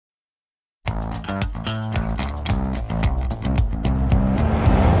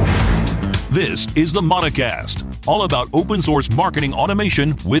This is the Mautic, all about open source marketing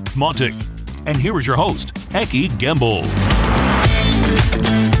automation with Mautic. And here is your host, Eki Gemble.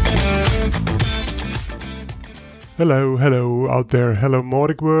 Hello out there. Hello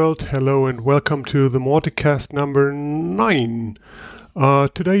Mautic world. Hello and welcome to the Mautic number 9.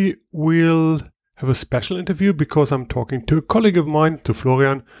 Today we'll have a special interview because I'm talking to a colleague of mine, to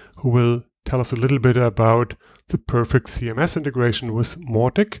Florian, who will tell us a little bit about the perfect CMS integration with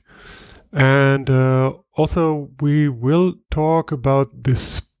Mautic. And also we will talk about this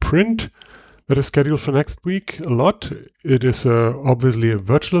sprint that is scheduled for next week a lot. It is obviously a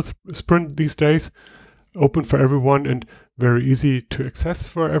virtual sprint these days, open for everyone and very easy to access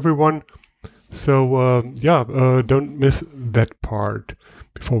for everyone. So don't miss that part.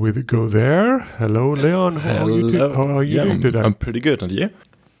 Before we go there, hello Leon, how are you doing today? I'm pretty good, and you?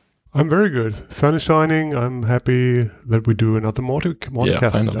 I'm very good. Sun is shining. I'm happy that we do another Mautic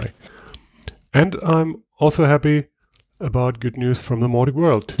today. And I'm also happy about good news from the Mautic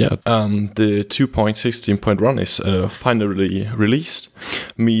world. Yeah, the 2.16.1 is finally released.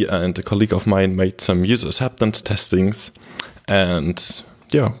 Me and a colleague of mine made some user acceptance testings, and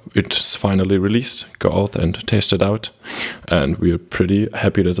yeah, it's finally released. Go out and test it out, and we're pretty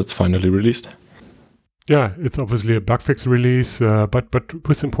happy that it's finally released. Yeah, it's obviously a bug fix release, but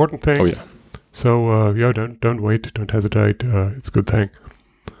with important things. Oh yeah. So don't wait, don't hesitate. It's a good thing.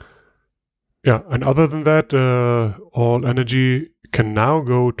 Yeah, and other than that, all energy can now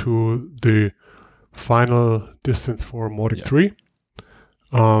go to the final distance for Mautic 3.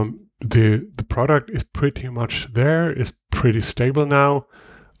 The product is pretty much there, is pretty stable now.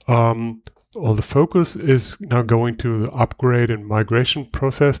 All the focus is now going to the upgrade and migration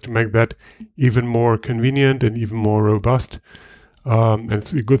process to make that even more convenient and even more robust. And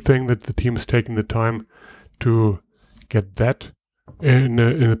it's a good thing that the team is taking the time to get that in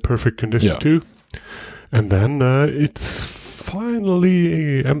a perfect condition too. And then it's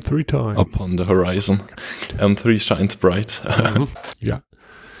finally M3 time. Upon the horizon. M3 shines bright. Yeah.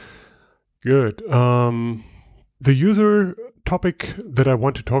 Good. The user topic that I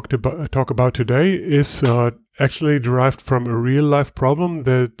want to talk about today is actually derived from a real life problem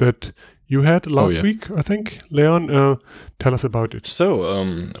that you had last week, I think. Leon, tell us about it. So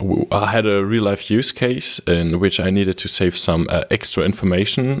I had a real life use case in which I needed to save some extra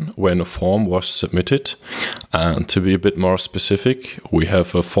information when a form was submitted. And to be a bit more specific, we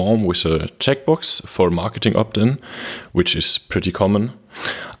have a form with a checkbox for marketing opt-in, which is pretty common.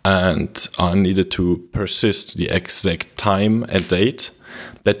 And I needed to persist the exact time and date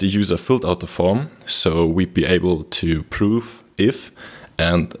that the user filled out the form, so we'd be able to prove if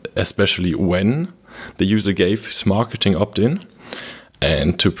and especially when the user gave his marketing opt-in.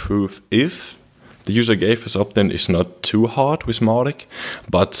 And to prove if the user gave his opt-in is not too hard with Mautic,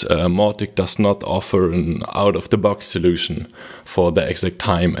 but Mautic does not offer an out-of-the-box solution for the exact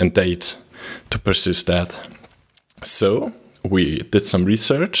time and date to persist that. So we did some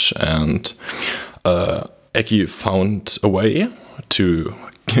research, and Eki found a way to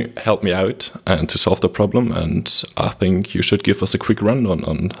help me out and to solve the problem, and I think you should give us a quick rundown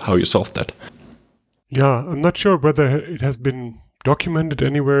on how you solved that. Yeah, I'm not sure whether it has been documented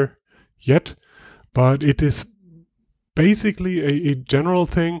anywhere yet, but it is basically a general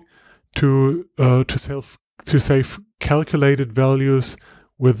thing to save calculated values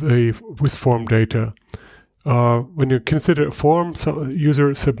with form data. When you consider a form, so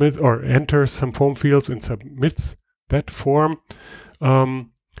user submits or enters some form fields and submits that form,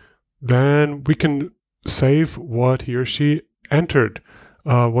 then we can save what he or she entered.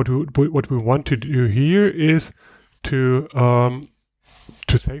 What we want to do here is to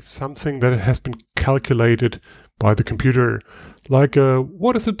save something that has been calculated by the computer, like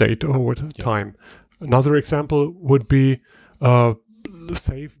what is the date or what is the time. Another example would be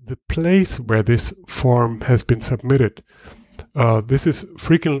save the place where this form has been submitted. This is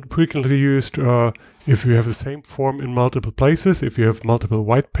frequently used if you have the same form in multiple places. If you have multiple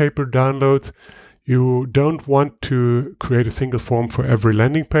white paper downloads, you don't want to create a single form for every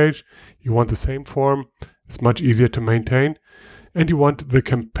landing page. You want the same form. It's much easier to maintain. And you want the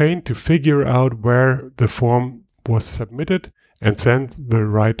campaign to figure out where the form was submitted and send the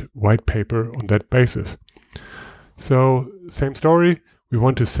right white paper on that basis. So, same story. We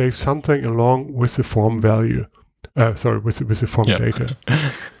want to save something along with the form value. With the form data.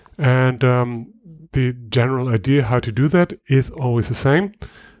 And the general idea how to do that is always the same.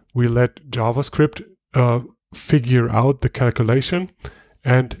 We let JavaScript figure out the calculation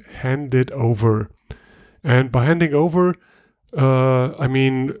and hand it over. And by handing over, I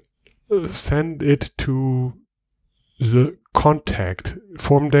mean send it to the contact.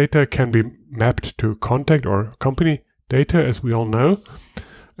 Form data can be mapped to contact or company data, as we all know.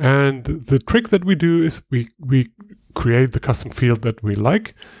 And the trick that we do is we create the custom field that we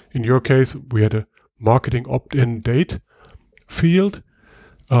like. In your case, we had a marketing opt-in date field,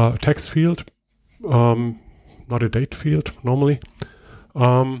 text field, not a date field normally.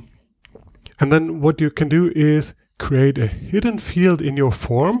 And then what you can do is create a hidden field in your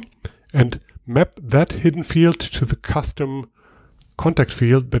form and map that hidden field to the custom contact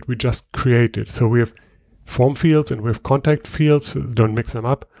field that we just created. So we have form fields and we have contact fields. Don't mix them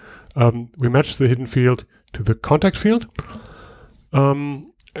up. We match the hidden field to the contact field.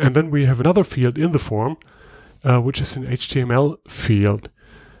 And then we have another field in the form, which is an HTML field.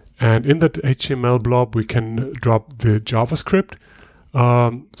 And in that HTML blob, we can drop the JavaScript,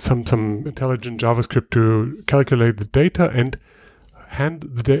 some intelligent JavaScript to calculate the data and hand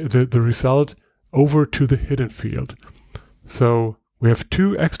the result over to the hidden field. So we have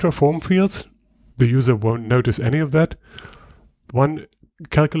two extra form fields. The user won't notice any of that. One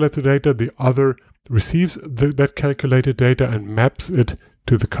calculates the data, the other receives that calculated data and maps it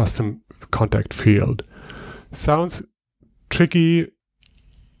to the custom contact field. Sounds tricky.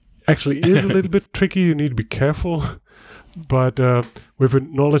 Actually is a little bit tricky. You need to be careful. But with a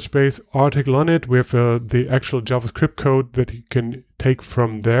knowledge base article on it, we have the actual JavaScript code that you can take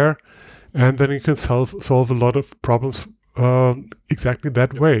from there. And then you can solve a lot of problems exactly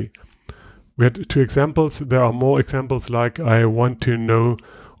that way. We had two examples. There are more examples like I want to know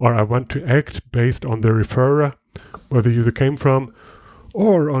or I want to act based on the referrer, where the user came from,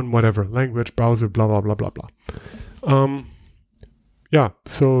 or on whatever, language, browser, blah, blah, blah, blah, blah. Yeah,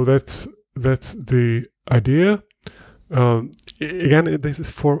 so that's the idea. Again, this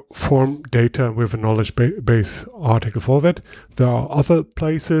is for form data with a knowledge base article for that. There are other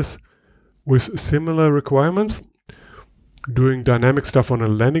places with similar requirements. Doing dynamic stuff on a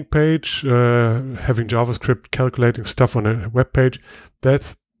landing page, having JavaScript calculating stuff on a web page,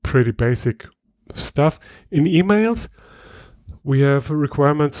 that's pretty basic stuff. In emails, we have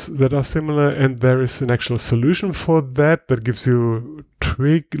requirements that are similar, and there is an actual solution for that gives you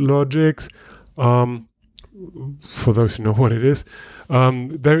twig logics. For those who know what it is,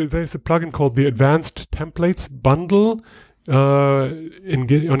 there's a plugin called the Advanced Templates Bundle on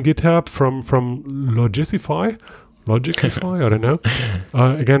GitHub from Logicify, I don't know.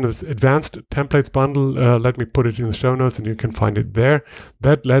 Again, it's Advanced Templates Bundle. Let me put it in the show notes and you can find it there.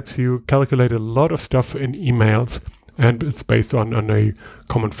 That lets you calculate a lot of stuff in emails, and it's based on a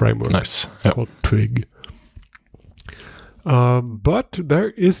common framework. Nice. Called Twig. But there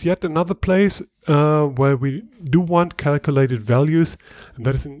is yet another place where we do want calculated values, and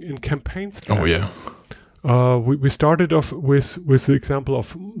that is in campaign stats. Oh, yeah. We started off with the example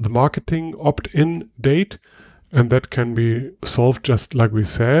of the marketing opt-in date, and that can be solved just like we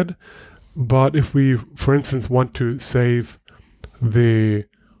said. But if we, for instance, want to save the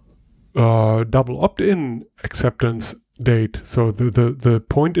double opt-in acceptance date, so the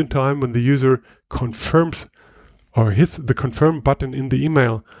point in time when the user confirms or hits the confirm button in the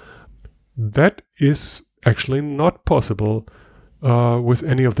email, that is actually not possible with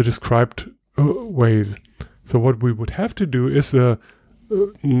any of the described ways. So what we would have to do is have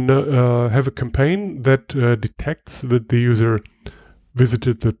a campaign that detects that the user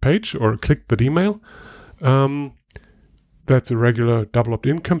visited the page or clicked that email. That's a regular double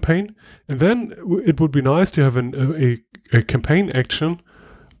opt-in campaign. And then it would be nice to have a campaign action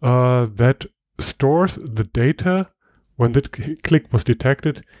that stores the data when the click was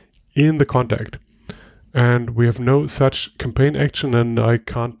detected in the contact. And we have no such campaign action, and I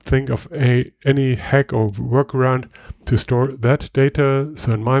can't think of any hack or workaround to store that data.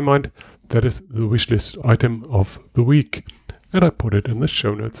 So in my mind, that is the wishlist item of the week. And I put it in the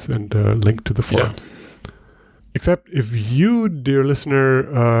show notes and link to the forums. Yeah. Except if you, dear listener,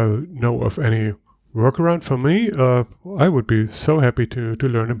 know of any workaround for me, I would be so happy to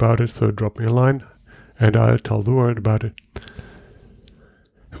learn about it. So drop me a line and I'll tell the world about it.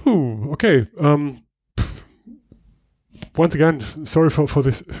 Okay. Once again, sorry for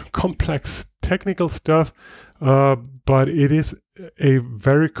this complex technical stuff, but it is a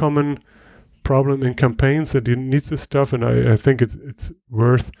very common problem in campaigns that you need this stuff, and I think it's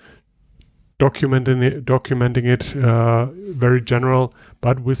worth documenting it very general,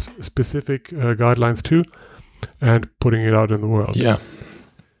 but with specific guidelines too, and putting it out in the world. Yeah.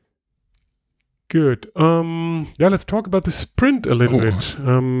 Good. Let's talk about the sprint a little bit.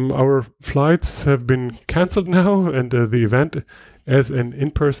 Our flights have been cancelled now, and the event as an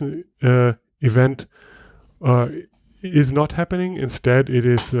in-person event is not happening. Instead, it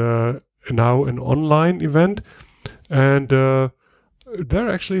is now an online event. And there are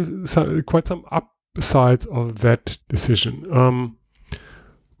actually quite some upsides of that decision.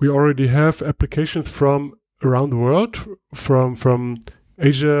 We already have applications from around the world, from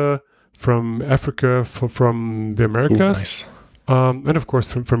Asia, from Africa, from the Americas, nice. And of course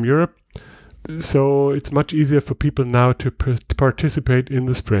from Europe. So it's much easier for people now to participate in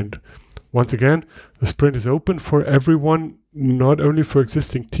the sprint. Once again, the sprint is open for everyone, not only for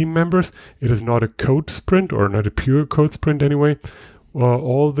existing team members. It is not a code sprint, or not a pure code sprint anyway.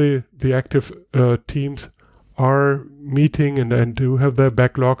 All the active teams are meeting and do have their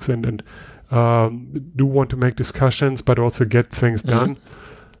backlogs and do want to make discussions, but also get things done.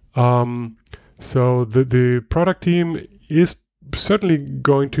 So the product team is certainly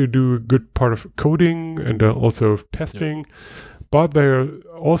going to do a good part of coding and also testing, but they're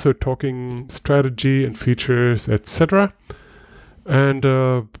also talking strategy and features, etc. And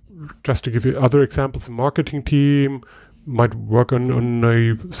just to give you other examples, the marketing team might work on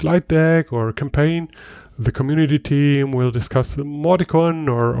a slide deck or a campaign. The community team will discuss the Mautic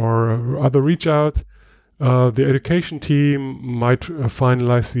or other reach outs. The education team might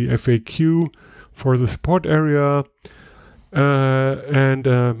finalize the FAQ for the support area, and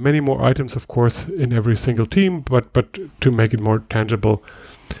many more items, of course, in every single team, but to make it more tangible.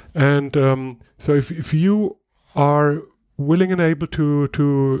 And so if you are willing and able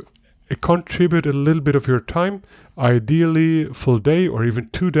to contribute a little bit of your time, ideally full day or even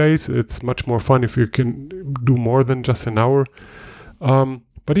 2 days. It's much more fun if you can do more than just an hour.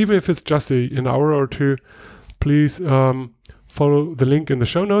 But even if it's just an hour or two, please follow the link in the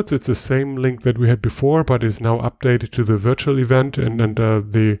show notes. It's the same link that we had before, but is now updated to the virtual event and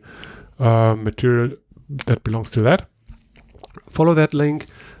the material that belongs to that. Follow that link.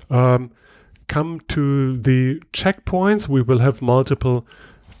 Come to the checkpoints. We will have multiple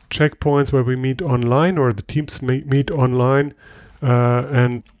checkpoints where we meet online, or the teams meet online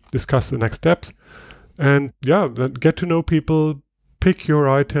and discuss the next steps. And then get to know people, pick your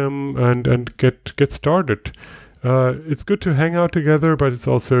item, and get started. It's good to hang out together, but it's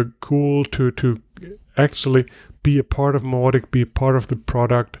also cool to actually be a part of Mautic, be a part of the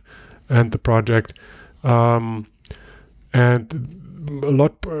product and the project. And a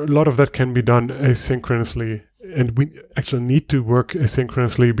lot of that can be done asynchronously. And we actually need to work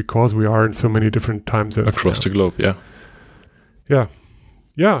asynchronously because we are in so many different time zones across the globe.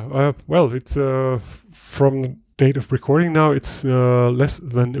 Well, it's from the date of recording now, it's less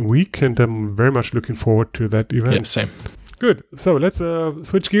than a week, and I'm very much looking forward to that event. Yeah, same. Good. So let's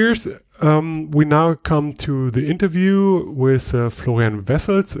switch gears. We now come to the interview with Florian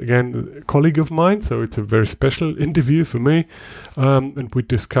Wessels, again, a colleague of mine. So it's a very special interview for me, and we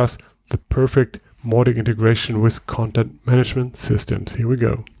discuss the perfect Mautic integration with content management systems. Here we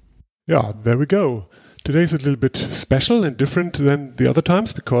go. Yeah, there we go. Today's a little bit special and different than the other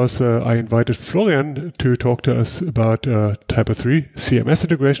times because I invited Florian to talk to us about Typo 3 CMS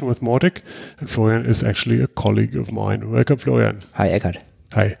integration with Mautic. And Florian is actually a colleague of mine. Welcome, Florian. Hi, Eckhard.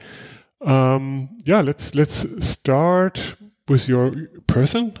 Hi. Let's start with your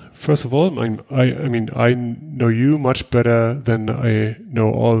person. First of all, I know you much better than I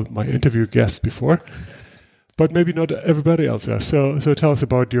know all my interview guests before, but maybe not everybody else does. So tell us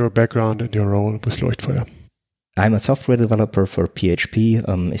about your background and your role with Leuchtfeuer. I'm a software developer for PHP,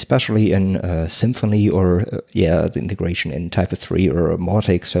 especially in Symfony or the integration in Typo 3 or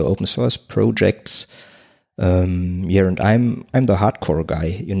Mautic, so open source projects. And I'm the hardcore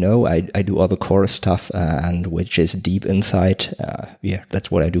guy, I do all the core stuff and which is deep inside.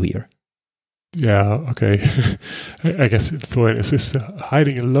 That's what I do here. Yeah, okay. I guess Florian is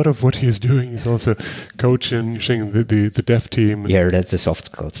hiding a lot of what he's doing. He's also coaching the dev team. Yeah, that's the soft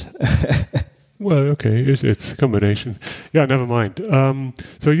skills. Well, okay, it's a combination. Yeah, never mind.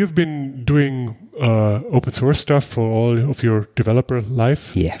 So you've been doing open source stuff for all of your developer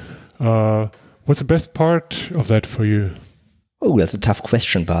life. Yeah. What's the best part of that for you? Oh, that's a tough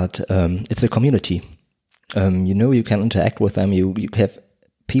question, but it's a community. You can interact with them. You have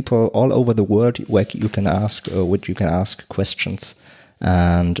people all over the world where you can ask questions,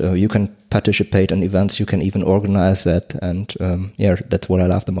 and you can participate in events. You can even organize that, and that's what I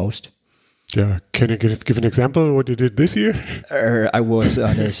love the most. Yeah, can you give an example what you did this year? I was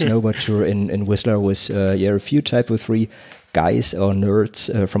on a snowboard tour in Whistler with a few Typo 3 guys or nerds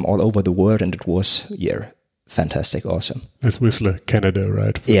from all over the world, and it was fantastic, awesome. That's Whistler, Canada,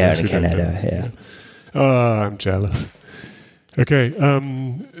 right? Yeah, in Canada. Yeah. Oh, I'm jealous. Okay,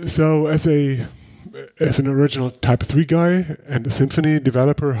 so as an original Typo 3 guy and a Symfony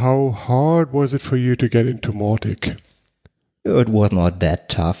developer, how hard was it for you to get into Mautic? It was not that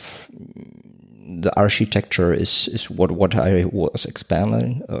tough. the architecture is what I was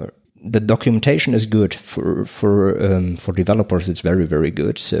expanding. The documentation is good for developers. It's very, very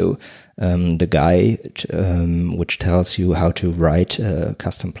good. So the guide which tells you how to write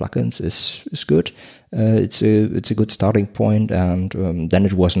custom plugins is good. It's a good starting point, and then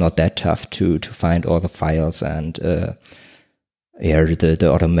it was not that tough to find all the files and the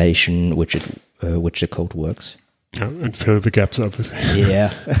automation which the code works. Yeah, and fill the gaps, obviously.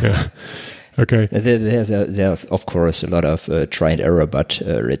 Yeah. Yeah. Okay. There's of course a lot of try and error, but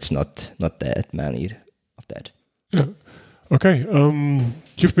it's not that many of that. Yeah. Okay.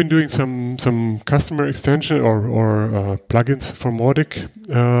 You've been doing some customer extension or plugins for Mautic,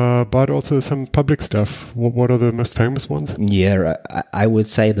 but also some public stuff. What are the most famous ones? Yeah, I would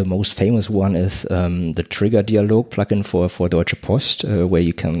say the most famous one is the Trigger Dialog plugin for Deutsche Post, where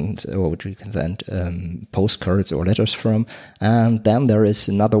you can send postcards or letters from. And then there is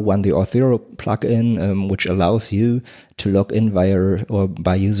another one, the Auth0 plugin, which allows you to log in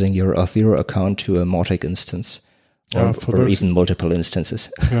by using your Auth0 account to a Mautic instance. Or even multiple instances.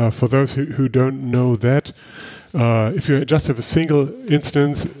 Yeah, for those who don't know that, if you just have a single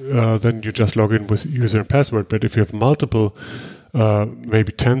instance, then you just log in with user and password. But if you have multiple,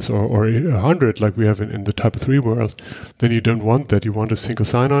 maybe tens or 100, like we have in the Type 3 world, then you don't want that. You want a single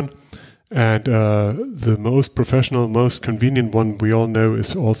sign-on. And the most professional, most convenient one we all know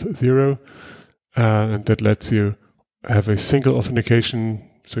is Auth0. And that lets you have a single authentication.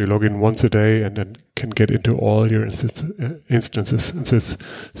 So you log in once a day and then can get into all your instances. And so it's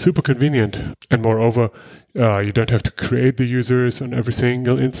super convenient. And moreover, you don't have to create the users on every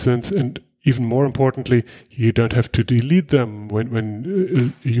single instance. And even more importantly, you don't have to delete them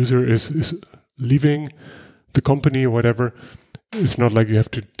when a user is leaving the company or whatever. It's not like you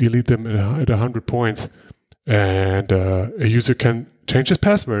have to delete them at 100 points. And a user can change his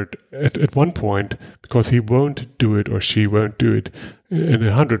password at one point because he won't do it or she won't do it in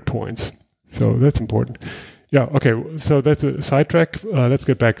 100 points. So that's important. Yeah, okay, so that's a sidetrack. Let's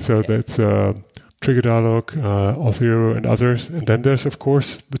get back. So that's Trigger Dialog, Auth0, and others. And then there's, of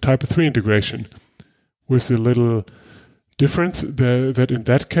course, the Type 3 integration with a little difference that in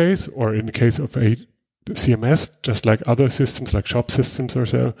that case, or in the case of a CMS, just like other systems, like shop systems or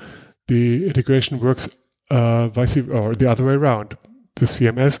so, the integration works the other way around. The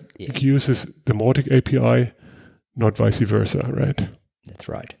CMS uses the Mautic API, not vice versa, right? That's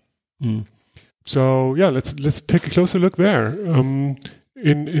right. Mm. So yeah, let's take a closer look there.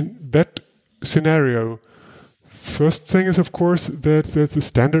 In that scenario, first thing is of course that the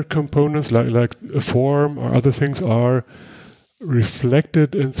standard components like a form or other things are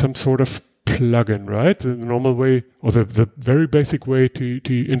reflected in some sort of plugin, right? The normal way or the very basic way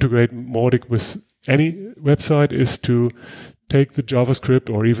to integrate Mautic with any website is to take the JavaScript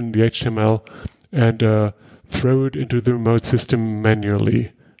or even the HTML and throw it into the remote system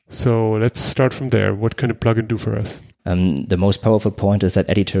manually. So let's start from there. What can a plugin do for us? The most powerful point is that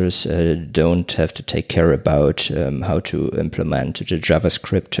editors don't have to take care about how to implement the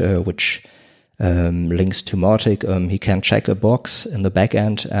JavaScript, which links to Mautic. He can check a box in the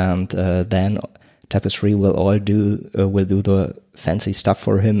backend, and then Type 3 will do the fancy stuff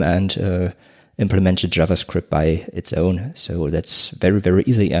for him and implement the JavaScript by its own. So that's very, very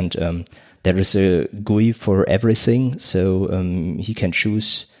easy. And there is a GUI for everything. So he can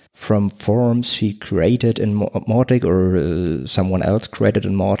choose from forms he created in Mautic or someone else created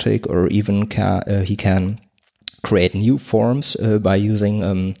in Mautic, or even he can create new forms by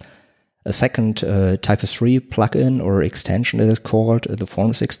using a second Type 3 plugin or extension that is called the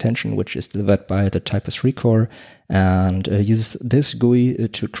Forms extension, which is delivered by the Type 3 core, and uses this GUI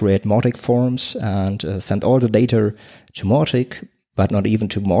to create Mautic forms and send all the data to Mautic, but not even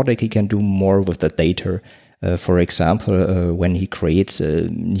to Mautic. He can do more with the data. For example, when he creates a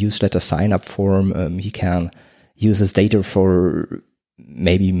newsletter sign-up form, he can use this data for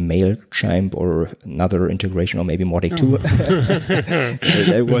maybe MailChimp or another integration, or maybe Mautic 2.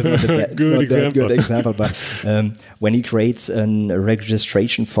 That was not that good example, but when he creates a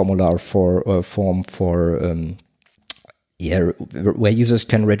registration formular where users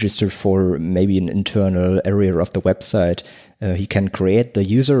can register for maybe an internal area of the website, he can create the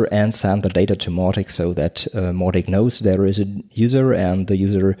user and send the data to Mautic so that Mautic knows there is a user and the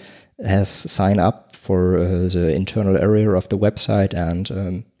user has signed up for the internal area of the website. And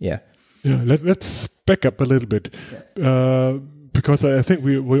let's back up a little bit, because I think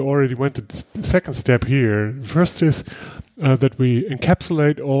we already went to the second step here. First is that we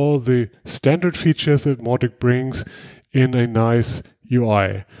encapsulate all the standard features that Mautic brings in a nice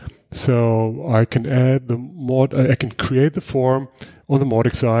UI. So I can add I can create the form on the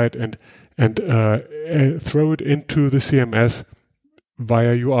Mautic side and throw it into the CMS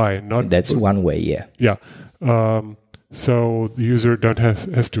via UI. That's one way, yeah. Yeah. So the user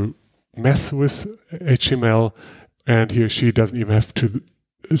has to mess with HTML, and he or she doesn't even have to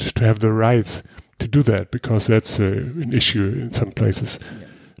have the rights to do that, because that's an issue in some places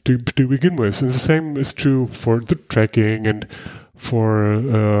to begin with. And the same is true for the tracking and for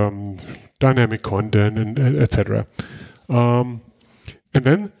dynamic content and etc. And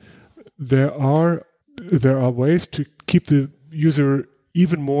then there are ways to keep the user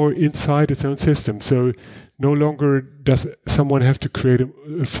even more inside its own system. So no longer does someone have to create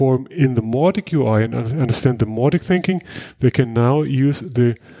a form in the Mautic UI and understand the Mautic thinking. They can now use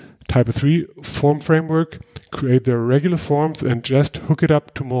the Type 3 form framework, create their regular forms, and just hook it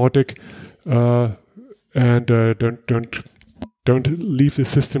up to Mautic, and don't leave the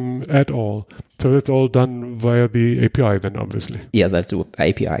system at all. So that's all done via the API then, obviously. Yeah, that's the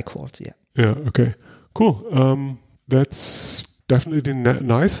API calls, yeah. Yeah, okay. Cool. That's definitely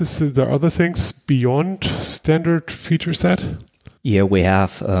nice. Is there other things beyond standard feature set? Yeah, we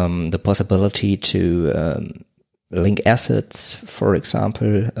have the possibility to link assets, for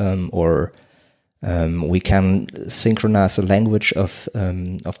example, or we can synchronize the language of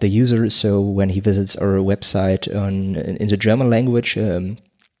the user. So when he visits our website in the German language,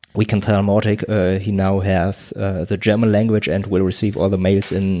 we can tell Mautic he now has the German language and will receive all the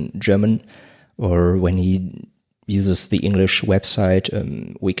mails in German. Or when he uses the English website,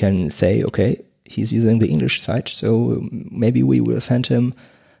 we can say, okay, he's using the English site, so maybe we will send him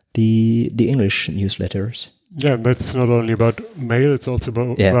the English newsletters. Yeah, that's not only about mail, it's also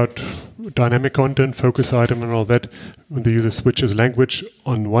about dynamic content, focus item and all that. When the user switches language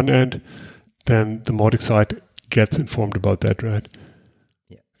on one end, then the Mautic site gets informed about that, right?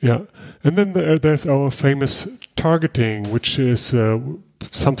 Yeah. And then there's our famous targeting, which is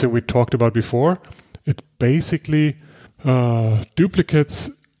something we talked about before. It basically duplicates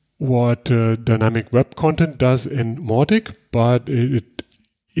what dynamic web content does in Mautic, but it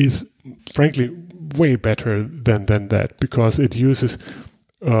is frankly way better than that, because it uses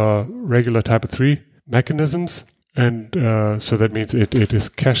regular Type 3 mechanisms, and so that means it is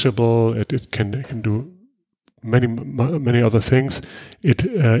cacheable. It can do many other things. It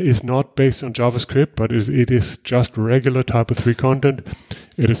is not based on JavaScript, but it is just regular Type 3 content.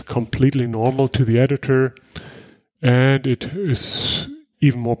 It is completely normal to the editor, and it is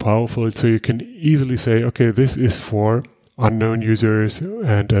even more powerful. So you can easily say, okay, this is for unknown users,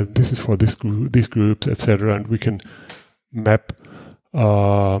 and this is for these groups, etc. And we can map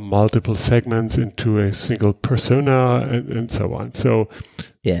multiple segments into a single persona and so on. So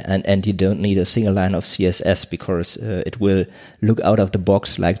yeah, and you don't need a single line of CSS, because it will look out of the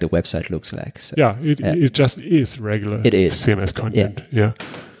box like the website looks like. So, yeah, it just is regular CMS content. Yeah.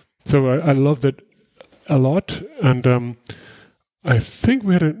 So I love that a lot, and I think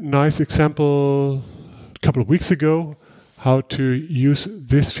we had a nice example a couple of weeks ago how to use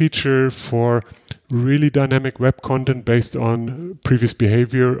this feature for really dynamic web content based on previous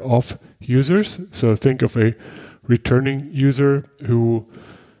behavior of users. So think of a returning user who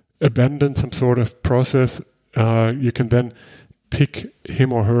abandoned some sort of process. You can then pick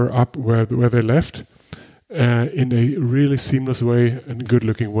him or her up where they left in a really seamless way and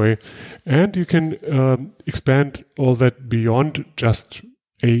good-looking way. And you can expand all that beyond just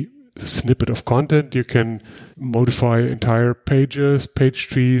a snippet of content. You can modify entire pages, page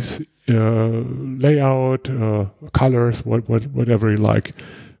trees, layout, colors, whatever you like,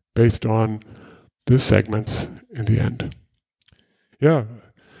 based on the segments in the end. Yeah,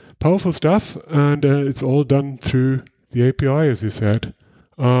 powerful stuff, and it's all done through the API, as you said.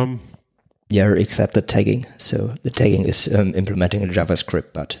 Yeah, except the tagging. So the tagging is implementing in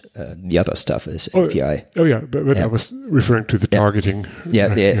JavaScript, but the other stuff is API. Oh yeah, but I was referring to the targeting. Yeah,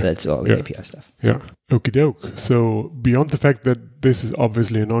 that's all the API stuff. Yeah, okie doke. So beyond the fact that this is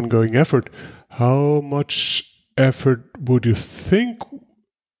obviously an ongoing effort, how much effort would you think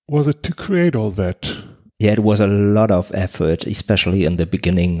was it to create all that? Yeah, it was a lot of effort, especially in the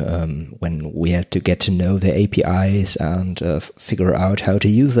beginning when we had to get to know the APIs and figure out how to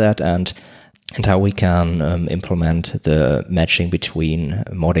use that and how we can implement the matching between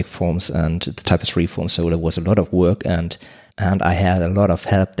Mautic forms and the Type 3 forms. So there was a lot of work, and I had a lot of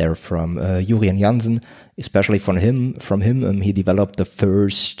help there from Julian Jansen, especially from him. He developed the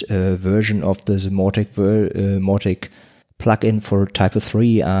first version of the Mautic plugin for Type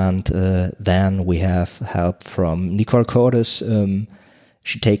 3, and then we have help from Nicole Cordes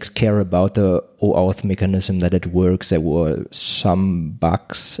she takes care about the OAuth mechanism, that it works. There were some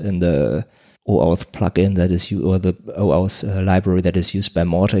bugs in the OAuth plugin that is or the OAuth library that is used by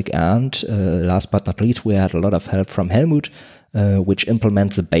Mautic. And last but not least, we had a lot of help from Helmut, which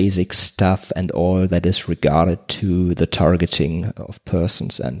implements the basic stuff and all that is regarded to the targeting of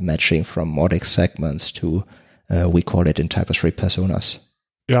persons and matching from Mautic segments to, we call it in Typo 3 personas.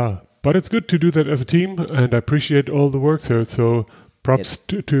 Yeah, but it's good to do that as a team, and I appreciate all the work. So props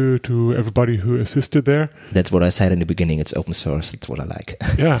to everybody who assisted there. That's what I said in the beginning. It's open source. That's what I like.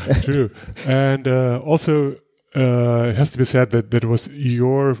 Yeah, true. And also, it has to be said that was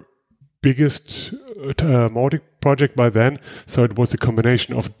your biggest Mautic project by then. So it was a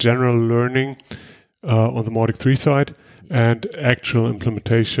combination of general learning on the Mautic 3 side and actual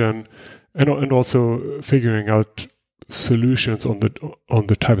implementation, and also figuring out solutions on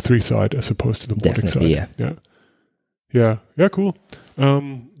the Typo 3 side as opposed to the Mautic side. Yeah, cool.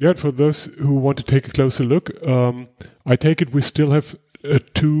 For those who want to take a closer look, I take it we still have a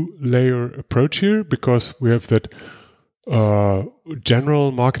 2-layer approach here, because we have that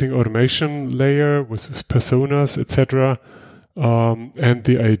general marketing automation layer with personas, etc. And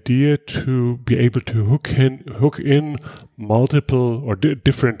the idea to be able to hook in multiple or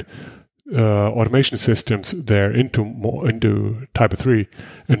different automation systems there into Typo 3,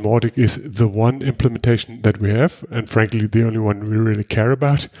 and Mautic is the one implementation that we have, and frankly the only one we really care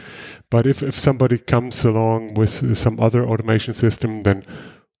about. But if somebody comes along with some other automation system, then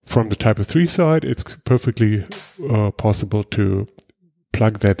from the Typo 3 side, it's perfectly possible to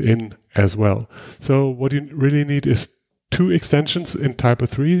plug that in as well. So what you really need is 2 extensions in Typo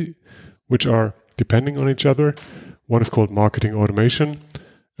 3, which are depending on each other. One is called Marketing Automation,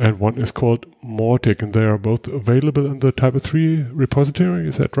 and one is called Mautic, and they are both available in the Typo 3 repository.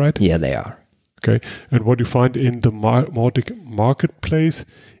 Is that right? Yeah, they are. Okay. And what you find in the Mautic marketplace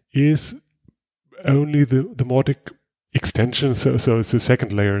is only the Mautic extension. So it's the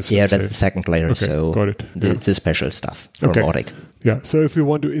second layer. Yeah, that's the second layer. Okay, so got it. The special stuff for Mautic. Yeah. So if you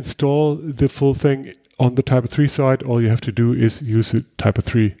want to install the full thing on the Typo 3 side, all you have to do is use the Typo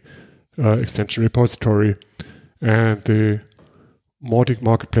 3 extension repository, and the Mautic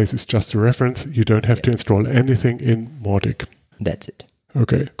marketplace is just a reference. You don't have to install anything in Mautic. That's it.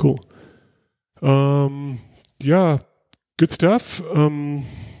 Okay, cool. Good stuff.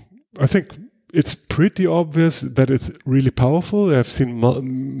 I think it's pretty obvious that it's really powerful. I've seen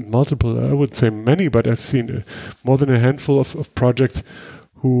multiple, I would say many, but I've seen more than a handful of projects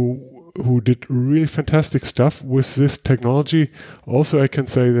who did really fantastic stuff with this technology. Also, I can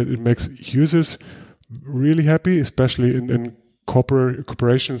say that it makes users really happy, especially in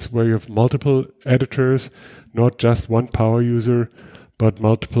corporations where you have multiple editors, not just one power user, but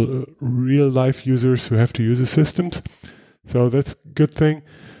multiple real-life users who have to use the systems. So that's a good thing.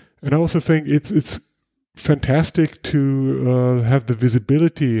 And I also think it's fantastic to have the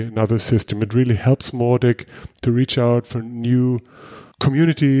visibility in other system. It really helps Mautic to reach out for new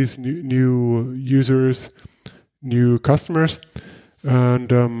communities, new users, new customers, and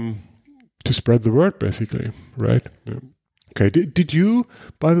to spread the word, basically, right? Yeah. Okay. Did you,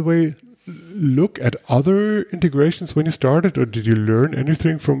 by the way, look at other integrations when you started, or did you learn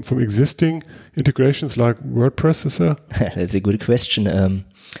anything from existing integrations like WordPress? That's a good question.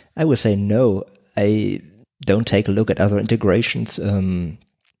 I would say no. I don't take a look at other integrations.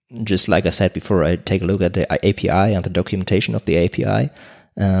 Just like I said before, I take a look at the API and the documentation of the API,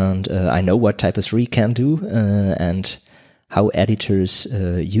 and I know what Typo 3 can do and how editors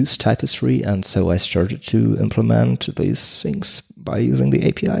use Typo 3, and so I started to implement these things by using the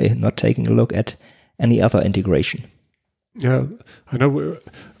API, not taking a look at any other integration. Yeah, I know.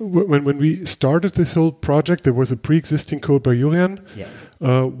 When we started this whole project, there was a pre-existing code by Julian,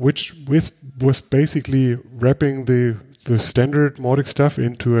 which was basically wrapping the standard Mautic stuff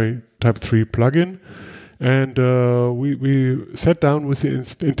into a Typo 3 plugin. And we sat down with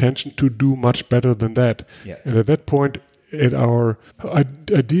the intention to do much better than that. Yeah. And at that point, at our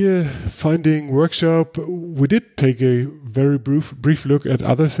idea finding workshop, we did take a very brief look at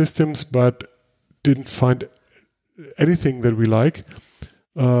other systems, but didn't find anything that we like.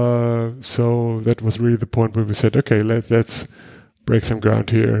 So that was really the point where we said, okay, let's break some ground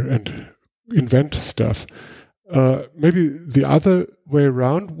here and invent stuff. Maybe the other way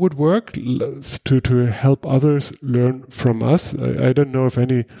around would work, to help others learn from us. I don't know of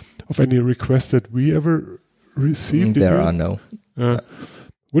any requests that we ever received. There are no.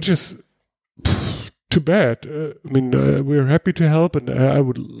 Which is too bad. We're happy to help, and I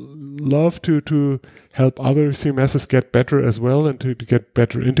would love to help other CMSs get better as well, and to get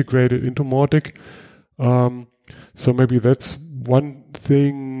better integrated into Mautic. So maybe that's one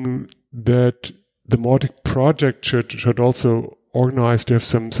thing that the Mautic project should also organize to have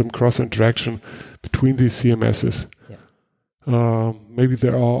some cross interaction between these CMSs. Yeah. Maybe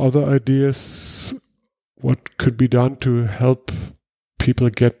there are other ideas what could be done to help people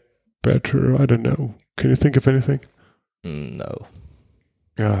get better. I don't know. Can you think of anything? No.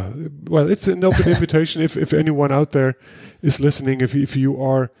 Yeah. Well, it's an open invitation. If anyone out there is listening, if you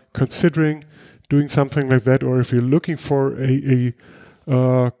are considering doing something like that, or if you're looking for a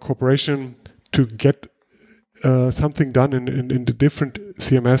corporation to get something done in the different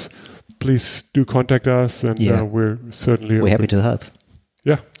CMS, please do contact us, and we're certainly happy to help.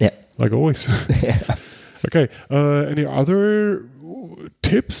 Yeah, yeah, like always. Yeah. Okay. Any other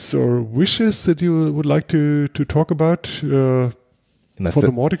tips or wishes that you would like to talk about for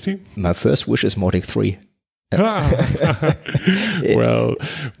the Mautic team? My first wish is Mautic 3. Well,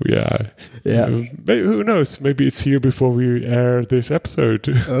 yeah. Who knows? Maybe it's here before we air this episode.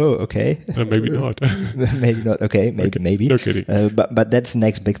 Oh, okay. Maybe not. Maybe not. Okay, maybe. No kidding. But that's the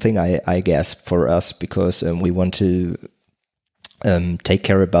next big thing, I guess, for us, because we want to take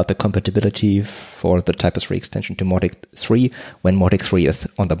care about the compatibility for the Typo 3 extension to Mautic 3 when Mautic 3 is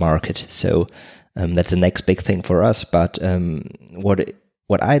on the market. So that's the next big thing for us. But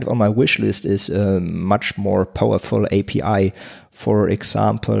what I have on my wish list is a much more powerful API. For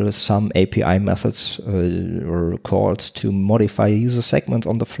example, some API methods or calls to modify user segments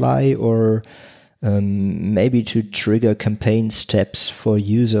on the fly, or maybe to trigger campaign steps for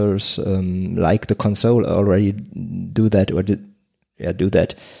users, like the console already do that, or do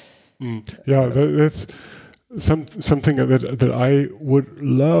that. Yeah, that's something that I would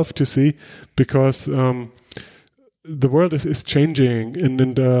love to see, because the world is changing,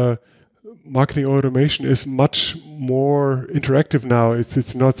 and marketing automation is much more interactive now.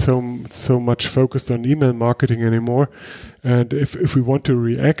 It's not so much focused on email marketing anymore. And if we want to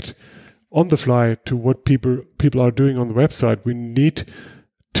react on the fly to what people are doing on the website, we need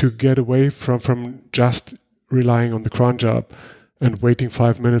to get away from just relying on the cron job and waiting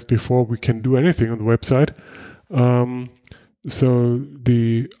 5 minutes before we can do anything on the website. So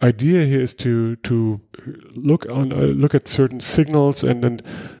the idea here is to look at certain signals and then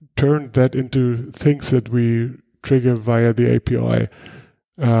turn that into things that we trigger via the API,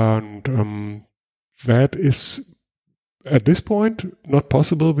 and that is at this point not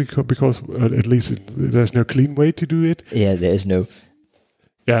possible because at least there's no clean way to do it. Yeah, there is no.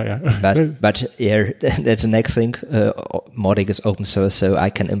 Yeah. But yeah, that's the next thing. Mautic is open source, so I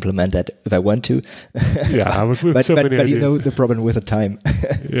can implement that if I want to. Yeah, but so many you know the problem with the time.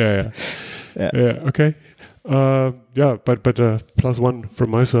 Yeah. Okay. But +1 from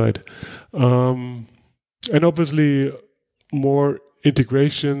my side, and obviously more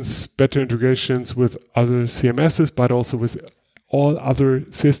integrations, better integrations with other CMSs, but also with all other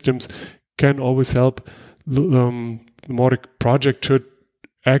systems can always help. The Mautic project should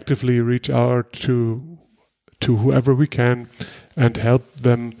actively reach out to whoever we can and help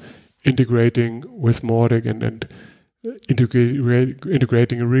them integrating with Mautic and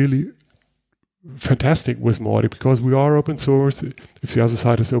integrating really fantastic with Mautic, because we are open source. If the other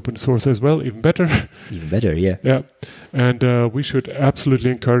side is open source as well, even better. Even better, yeah. Yeah, and we should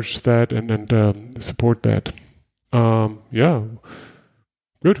absolutely encourage that and support that. Yeah,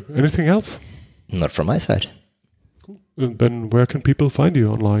 good. Anything else? Not from my side. And then where can people find you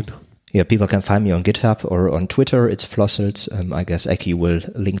online? Yeah, people can find me on GitHub or on Twitter. It's Flossels. I guess Eki will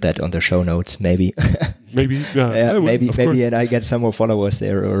link that on the show notes, maybe. Maybe, maybe, and I get some more followers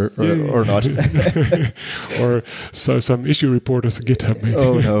there, or not. Or so some issue reporters at GitHub, maybe.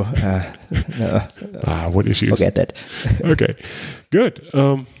 Oh no, no. What issues? Forget that. Okay, good.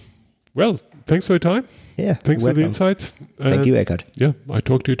 Well, thanks for your time. Yeah, thanks for the insights. Thank you, Eckhart. Yeah, I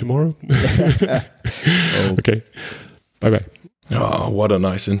talk to you tomorrow. Okay, bye. Oh, what a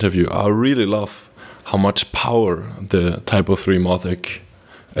nice interview. I really love how much power the Typo 3 Mautic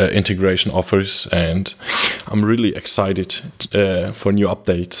integration offers, and I'm really excited for new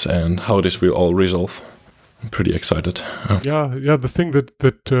updates and how this will all resolve. I'm pretty excited. Yeah. The thing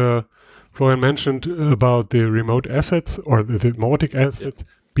that Florian mentioned about the remote assets or the Mautic assets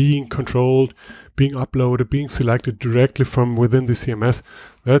being controlled, being uploaded, being selected directly from within the CMS,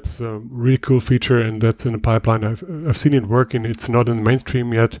 that's a really cool feature, and that's in the pipeline. I've seen it working. It's not in the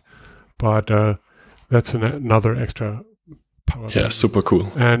mainstream yet, but that's another extra power. Yeah, super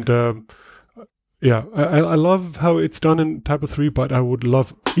cool. And I love how it's done in Typo 3, but I would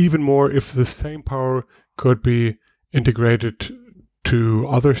love even more if the same power could be integrated to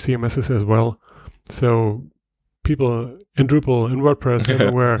other CMSs as well. So people in Drupal, in WordPress,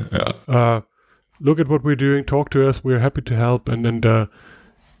 everywhere, look at what we're doing, talk to us. We're happy to help, and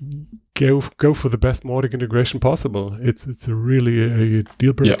go for the best Mautic integration possible. It's really a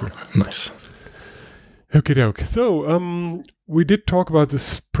deal breaker. Yeah, nice. Okay, doke. So we did talk about the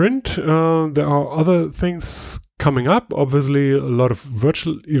sprint. There are other things coming up. Obviously, a lot of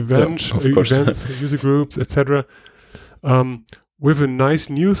virtual events, user groups, etc. We have a nice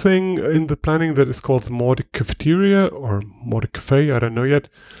new thing in the planning that is called the Mautic Cafeteria or Mautic Cafe. I don't know yet.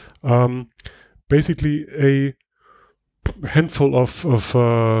 Basically, a handful of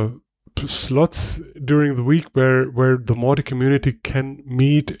slots during the week where the Mautic community can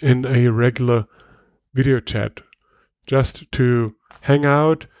meet in a regular video chat, just to hang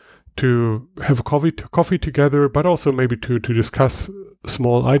out, to have a coffee together, but also maybe to discuss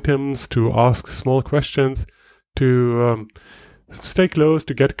small items, to ask small questions, to stay close,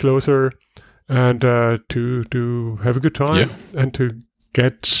 to get closer, and to have a good time, and to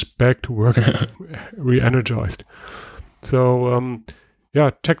get back to work re-energized. So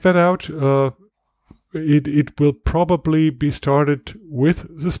check that out. It will probably be started with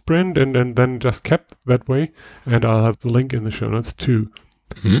the sprint and then just kept that way. And I'll have the link in the show notes too.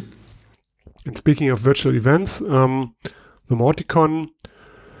 Mm-hmm. And speaking of virtual events, the Mauticon,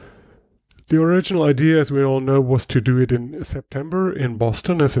 the original idea, as we all know, was to do it in September in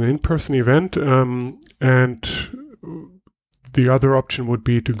Boston as an in-person event. And the other option would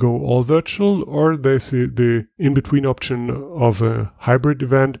be to go all virtual, or there's the in-between option of a hybrid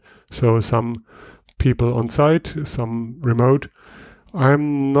event. So some people on site, some remote.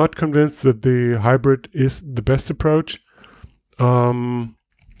 I'm not convinced that the hybrid is the best approach.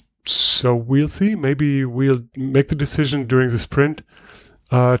 So we'll see. Maybe we'll make the decision during the sprint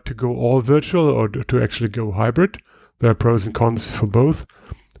to go all virtual or to actually go hybrid. There are pros and cons for both,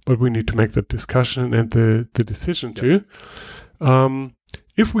 but we need to make that discussion and the decision too.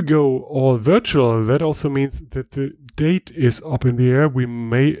 If we go all virtual, that also means that the date is up in the air. We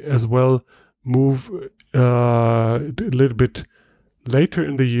may as well move a little bit later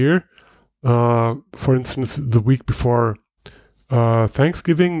in the year. For instance, the week before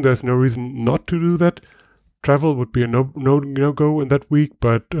Thanksgiving, there's no reason not to do that. Travel would be a no go in that week,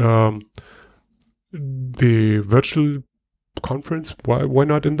 but the virtual conference, why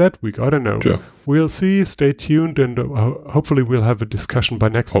not in that week? I don't know. Sure. We'll see. Stay tuned, and hopefully we'll have a discussion by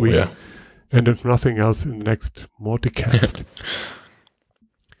next week. Yeah. And if nothing else, in the next Mauticast.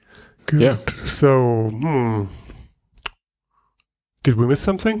 Good. Yeah. So, did we miss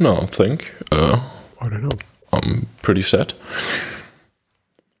something? No, I think. I don't know. I'm pretty sad.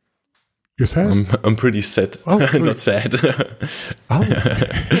 You're sad? I'm pretty sad. Oh, not sad. Oh.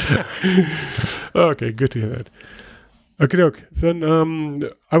 Okay, good to hear that. Okay, doke. Then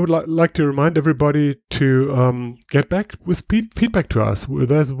I would like to remind everybody to get back with feedback to us.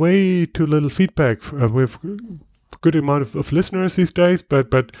 There's way too little feedback. We have a good amount of listeners these days,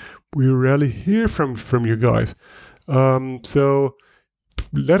 but we rarely hear from you guys. So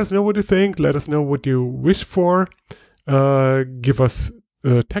let us know what you think. Let us know what you wish for. Give us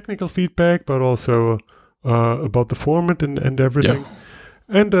technical feedback, but also about the format and everything. Yeah.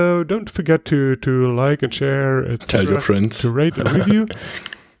 And don't forget to like and share, tell your friends, to rate and review.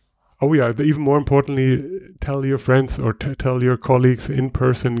 Oh yeah, even more importantly, tell your friends or tell your colleagues in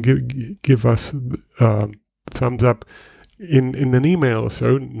person. Give us thumbs up in an email or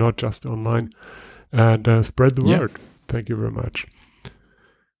so, not just online, and spread the word. Thank you very much.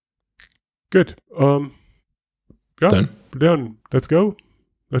 Good. Done. Let's go.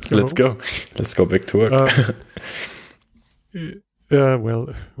 Let's go back to work.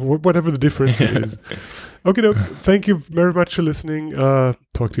 Well, whatever the difference is. Okay, thank you very much for listening.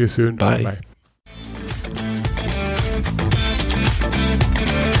 Talk to you soon. Bye. Bye.